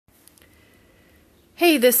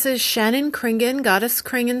Hey, this is Shannon Kringen, Goddess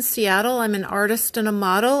Kring in Seattle. I'm an artist and a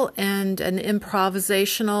model and an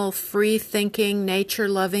improvisational, free-thinking,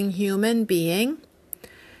 nature-loving human being.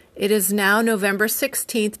 It is now November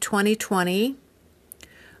 16th, 2020.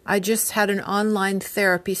 I just had an online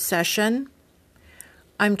therapy session.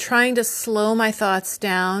 I'm trying to slow my thoughts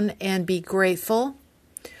down and be grateful.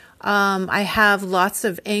 I have lots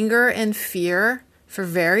of anger and fear for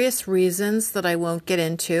various reasons that I won't get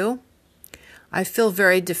into. I feel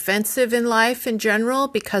very defensive in life in general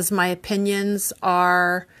because my opinions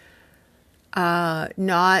are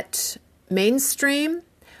not mainstream,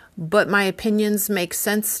 but my opinions make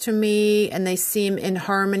sense to me and they seem in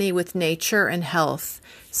harmony with nature and health.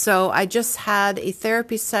 So I just had a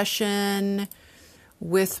therapy session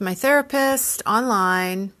with my therapist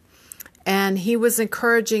online, and he was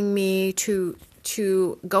encouraging me to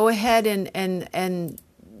go ahead and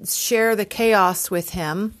share the chaos with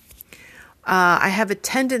him. I have a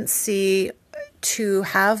tendency to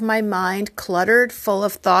have my mind cluttered, full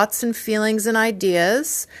of thoughts and feelings and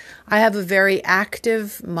ideas. I have a very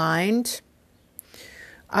active mind.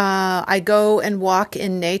 I go and walk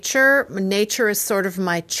in nature. Nature is sort of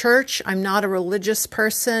my church. I'm not a religious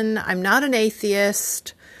person. I'm not an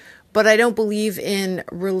atheist, but I don't believe in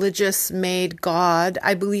religious-made God.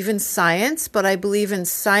 I believe in science, but I believe in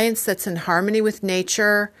science that's in harmony with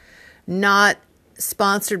nature, not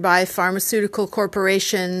sponsored by pharmaceutical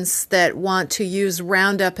corporations that want to use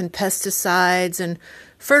Roundup and pesticides and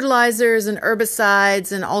fertilizers and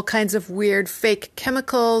herbicides and all kinds of weird fake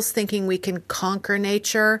chemicals, thinking we can conquer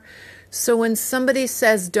nature. So when somebody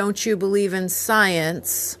says, "Don't you believe in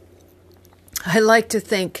science?" I like to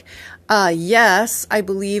think, yes, I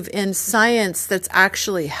believe in science that's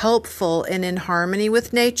actually helpful and in harmony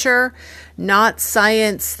with nature, not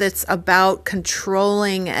science that's about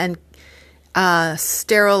controlling and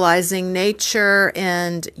sterilizing nature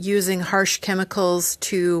and using harsh chemicals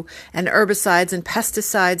and herbicides and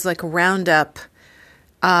pesticides like Roundup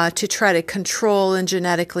to try to control and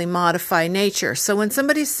genetically modify nature. So when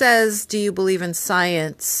somebody says, "Do you believe in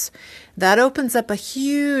science?" that opens up a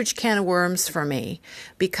huge can of worms for me,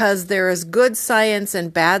 because there is good science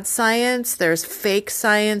and bad science. There's fake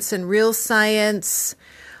science and real science.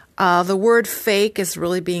 The word fake is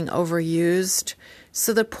really being overused.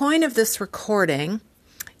 So the point of this recording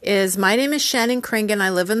is, my name is Shannon Kringen. I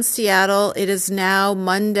live in Seattle. It is now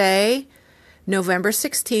Monday, November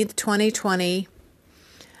 16th, 2020.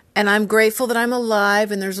 And I'm grateful that I'm alive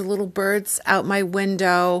and there's little birds out my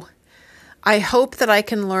window. I hope that I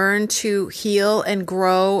can learn to heal and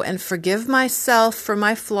grow and forgive myself for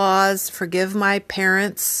my flaws, forgive my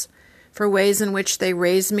parents for ways in which they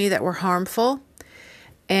raised me that were harmful.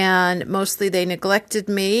 And mostly they neglected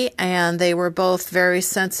me, and they were both very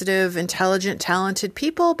sensitive, intelligent, talented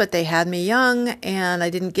people, but they had me young, and I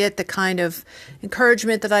didn't get the kind of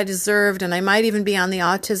encouragement that I deserved, and I might even be on the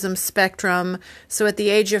autism spectrum. So at the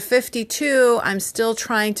age of 52, I'm still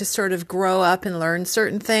trying to sort of grow up and learn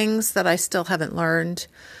certain things that I still haven't learned,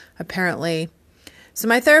 apparently. So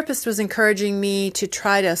my therapist was encouraging me to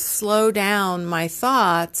try to slow down my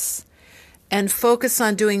thoughts and focus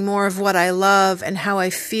on doing more of what I love and how I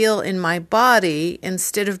feel in my body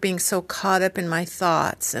instead of being so caught up in my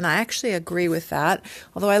thoughts. And I actually agree with that,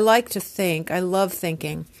 although I like to think. I love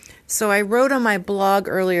thinking. So I wrote on my blog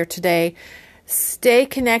earlier today, stay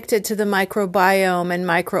connected to the microbiome and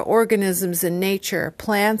microorganisms in nature,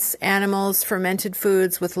 plants, animals, fermented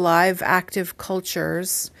foods with live active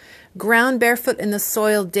cultures, ground barefoot in the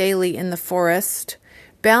soil daily in the forest,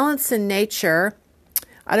 balance in nature.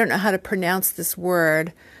 I don't know how to pronounce this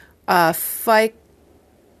word, phyctonides,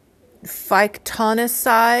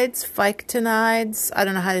 I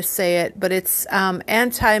don't know how to say it, but it's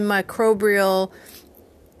antimicrobial,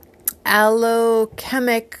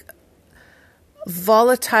 allochemic,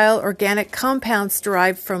 volatile organic compounds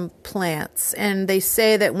derived from plants. And they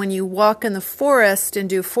say that when you walk in the forest and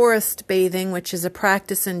do forest bathing, which is a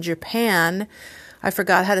practice in Japan, I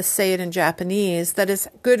forgot how to say it in Japanese, that is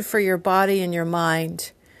good for your body and your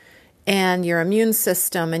mind and your immune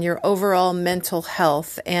system and your overall mental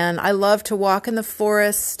health. And I love to walk in the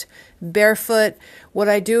forest barefoot. What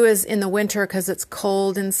I do is in the winter, because it's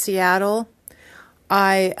cold in Seattle,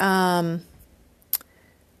 I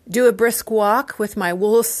do a brisk walk with my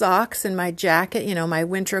wool socks and my jacket, my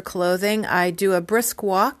winter clothing. I do a brisk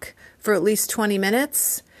walk for at least 20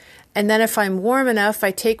 minutes. And then if I'm warm enough,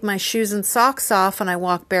 I take my shoes and socks off and I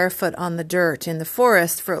walk barefoot on the dirt in the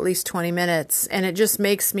forest for at least 20 minutes. And it just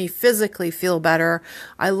makes me physically feel better.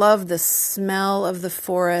 I love the smell of the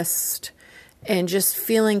forest and just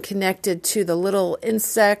feeling connected to the little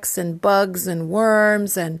insects and bugs and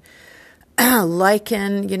worms and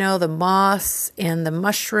lichen, the moss and the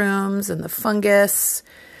mushrooms and the fungus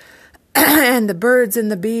and the birds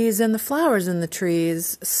and the bees and the flowers and the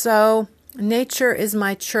trees. So nature is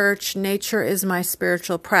my church. Nature is my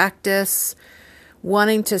spiritual practice.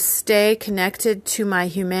 Wanting to stay connected to my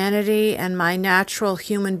humanity and my natural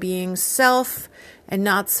human being self and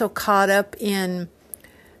not so caught up in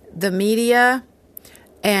the media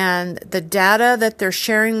and the data that they're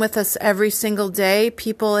sharing with us every single day.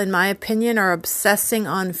 People, in my opinion, are obsessing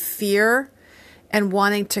on fear and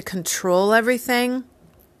wanting to control everything.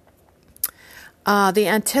 The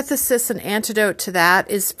antithesis and antidote to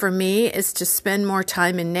that is, for me, is to spend more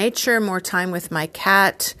time in nature, more time with my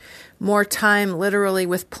cat, more time literally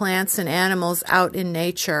with plants and animals out in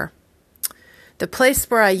nature. The place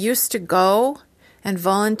where I used to go and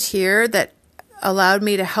volunteer that allowed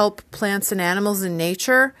me to help plants and animals in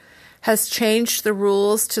nature has changed the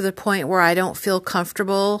rules to the point where I don't feel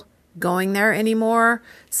comfortable going there anymore.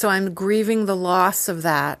 So I'm grieving the loss of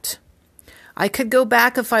that. I could go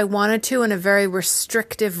back if I wanted to in a very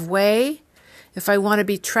restrictive way, if I want to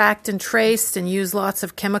be tracked and traced and use lots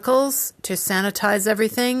of chemicals to sanitize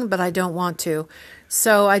everything, but I don't want to.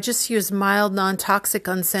 So I just use mild, non-toxic,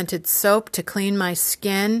 unscented soap to clean my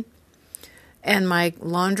skin and my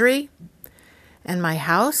laundry and my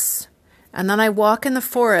house. And then I walk in the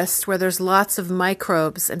forest where there's lots of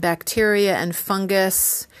microbes and bacteria and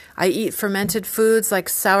fungus. I eat fermented foods like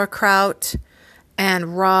sauerkraut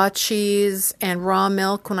and raw cheese and raw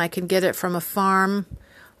milk when I can get it from a farm.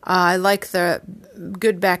 I like the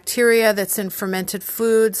good bacteria that's in fermented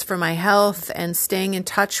foods for my health and staying in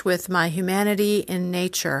touch with my humanity in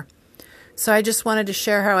nature. So I just wanted to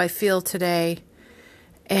share how I feel today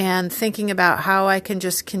and thinking about how I can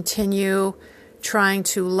just continue trying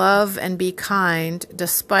to love and be kind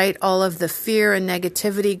despite all of the fear and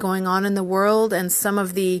negativity going on in the world and some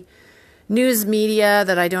of the news media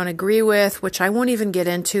that I don't agree with, which I won't even get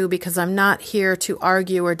into because I'm not here to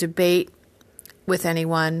argue or debate with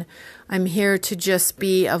anyone. I'm here to just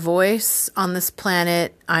be a voice on this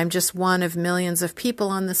planet. I'm just one of millions of people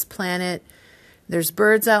on this planet. There's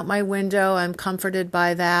birds out my window. I'm comforted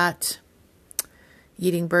by that.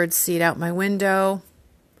 Eating bird seed out my window.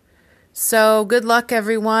 So good luck,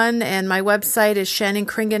 everyone. And my website is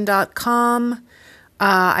shannonkringen.com.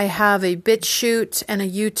 I have a BitChute and a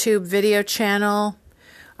YouTube video channel.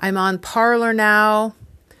 I'm on Parler now.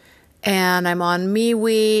 And I'm on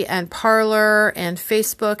MeWe and Parler and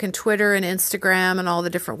Facebook and Twitter and Instagram and all the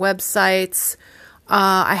different websites.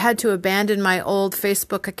 I had to abandon my old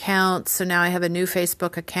Facebook account, so now I have a new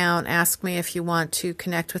Facebook account. Ask me if you want to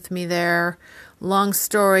connect with me there. Long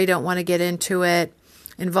story, don't want to get into it.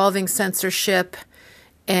 Involving censorship,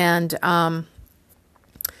 and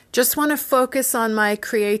just want to focus on my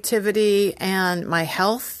creativity and my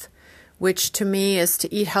health, which to me is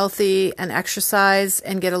to eat healthy and exercise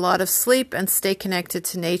and get a lot of sleep and stay connected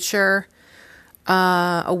to nature,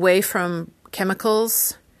 away from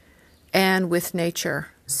chemicals and with nature.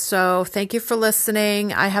 So thank you for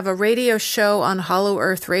listening. I have a radio show on Hollow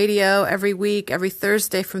Earth Radio every week, every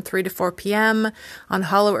Thursday from 3 to 4 p.m. on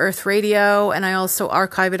Hollow Earth Radio, and I also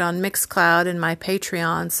archive it on Mixcloud and my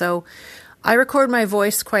Patreon. So I record my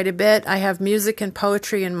voice quite a bit. I have music and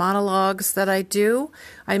poetry and monologues that I do.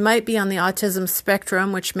 I might be on the autism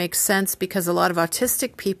spectrum, which makes sense because a lot of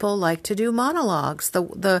autistic people like to do monologues.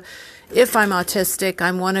 If I'm autistic,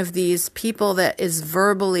 I'm one of these people that is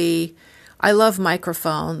verbally... I love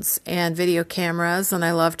microphones and video cameras, and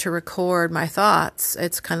I love to record my thoughts.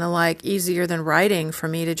 It's kind of like easier than writing for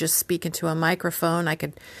me to just speak into a microphone. I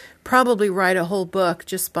could probably write a whole book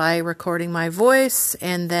just by recording my voice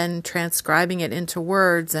and then transcribing it into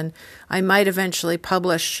words, and I might eventually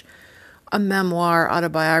publish a memoir,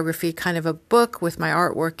 autobiography, kind of a book with my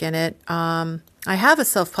artwork in it. I have a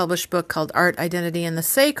self-published book called Art, Identity, and the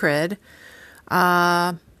Sacred.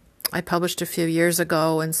 I published a few years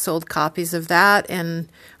ago and sold copies of that, and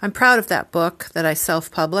I'm proud of that book that I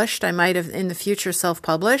self-published. I might have in the future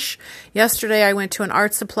self-publish. Yesterday I went to an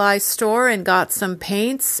art supply store and got some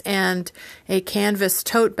paints and a canvas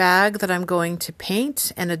tote bag that I'm going to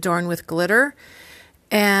paint and adorn with glitter.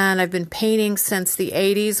 And I've been painting since the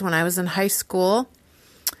 80s when I was in high school.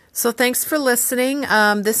 So thanks for listening.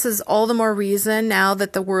 This is all the more reason now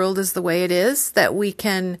that the world is the way it is, that we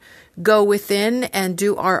can go within and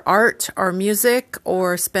do our art, our music,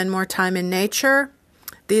 or spend more time in nature.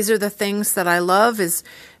 These are the things that I love is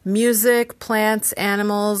music, plants,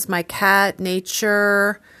 animals, my cat,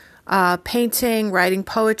 nature, painting, writing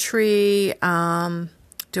poetry,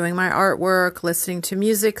 doing my artwork, listening to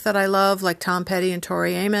music that I love like Tom Petty and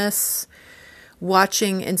Tori Amos,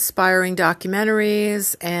 watching inspiring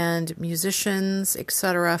documentaries and musicians,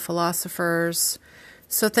 etc., philosophers.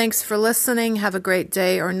 So thanks for listening. Have a great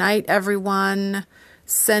day or night, everyone.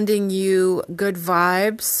 Sending you good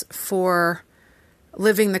vibes for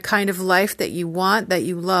living the kind of life that you want, that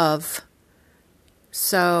you love.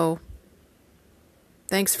 So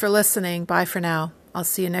thanks for listening. Bye for now. I'll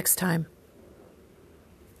see you next time.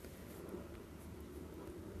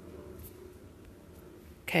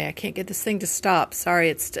 Okay, I can't get this thing to stop. Sorry,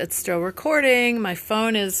 it's still recording. My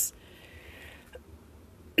phone is...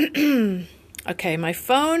 Okay, my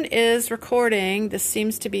phone is recording. This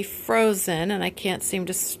seems to be frozen, and I can't seem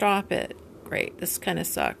to stop it. Great, this kind of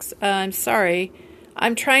sucks. I'm sorry.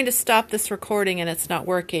 I'm trying to stop this recording, and it's not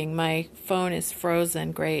working. My phone is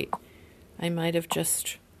frozen. Great. I might have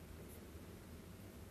just